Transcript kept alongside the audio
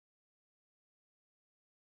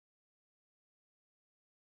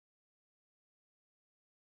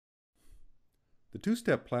The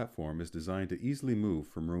two-step platform is designed to easily move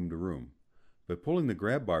from room to room. By pulling the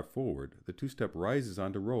grab bar forward, the two-step rises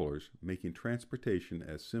onto rollers, making transportation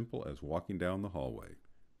as simple as walking down the hallway.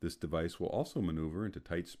 This device will also maneuver into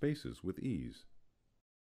tight spaces with ease.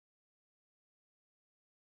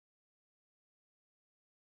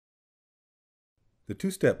 The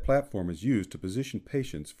two-step platform is used to position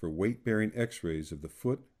patients for weight-bearing x-rays of the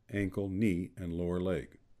foot, ankle, knee, and lower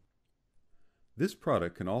leg. This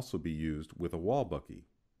product can also be used with a wall bucky.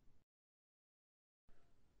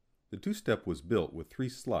 The two-step was built with 3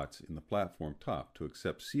 slots in the platform top to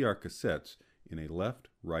accept CR cassettes in a left,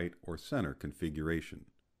 right, or center configuration.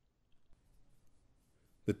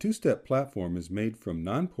 The two-step platform is made from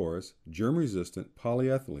non-porous, germ-resistant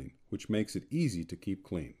polyethylene, which makes it easy to keep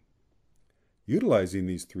clean. Utilizing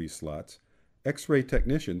these 3 slots, X-ray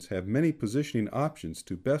technicians have many positioning options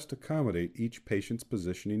to best accommodate each patient's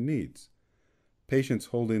positioning needs. Patients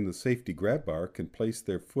holding the safety grab bar can place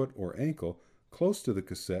their foot or ankle close to the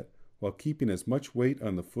cassette while keeping as much weight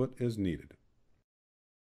on the foot as needed.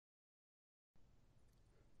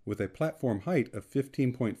 With a platform height of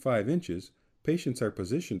 15.5 inches, patients are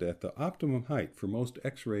positioned at the optimum height for most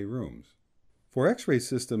X-ray rooms. For X-ray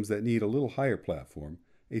systems that need a little higher platform,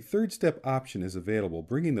 a third-step option is available,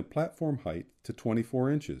 bringing the platform height to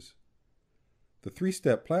 24 inches. The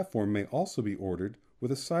 3-step platform may also be ordered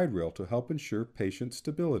with a side rail to help ensure patient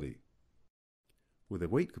stability. With a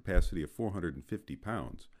weight capacity of 450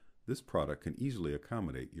 pounds, this product can easily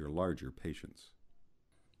accommodate your larger patients.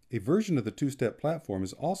 A version of the two-step platform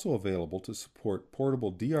is also available to support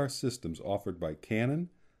portable DR systems offered by Canon,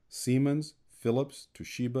 Siemens, Philips,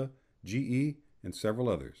 Toshiba, GE, and several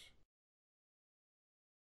others.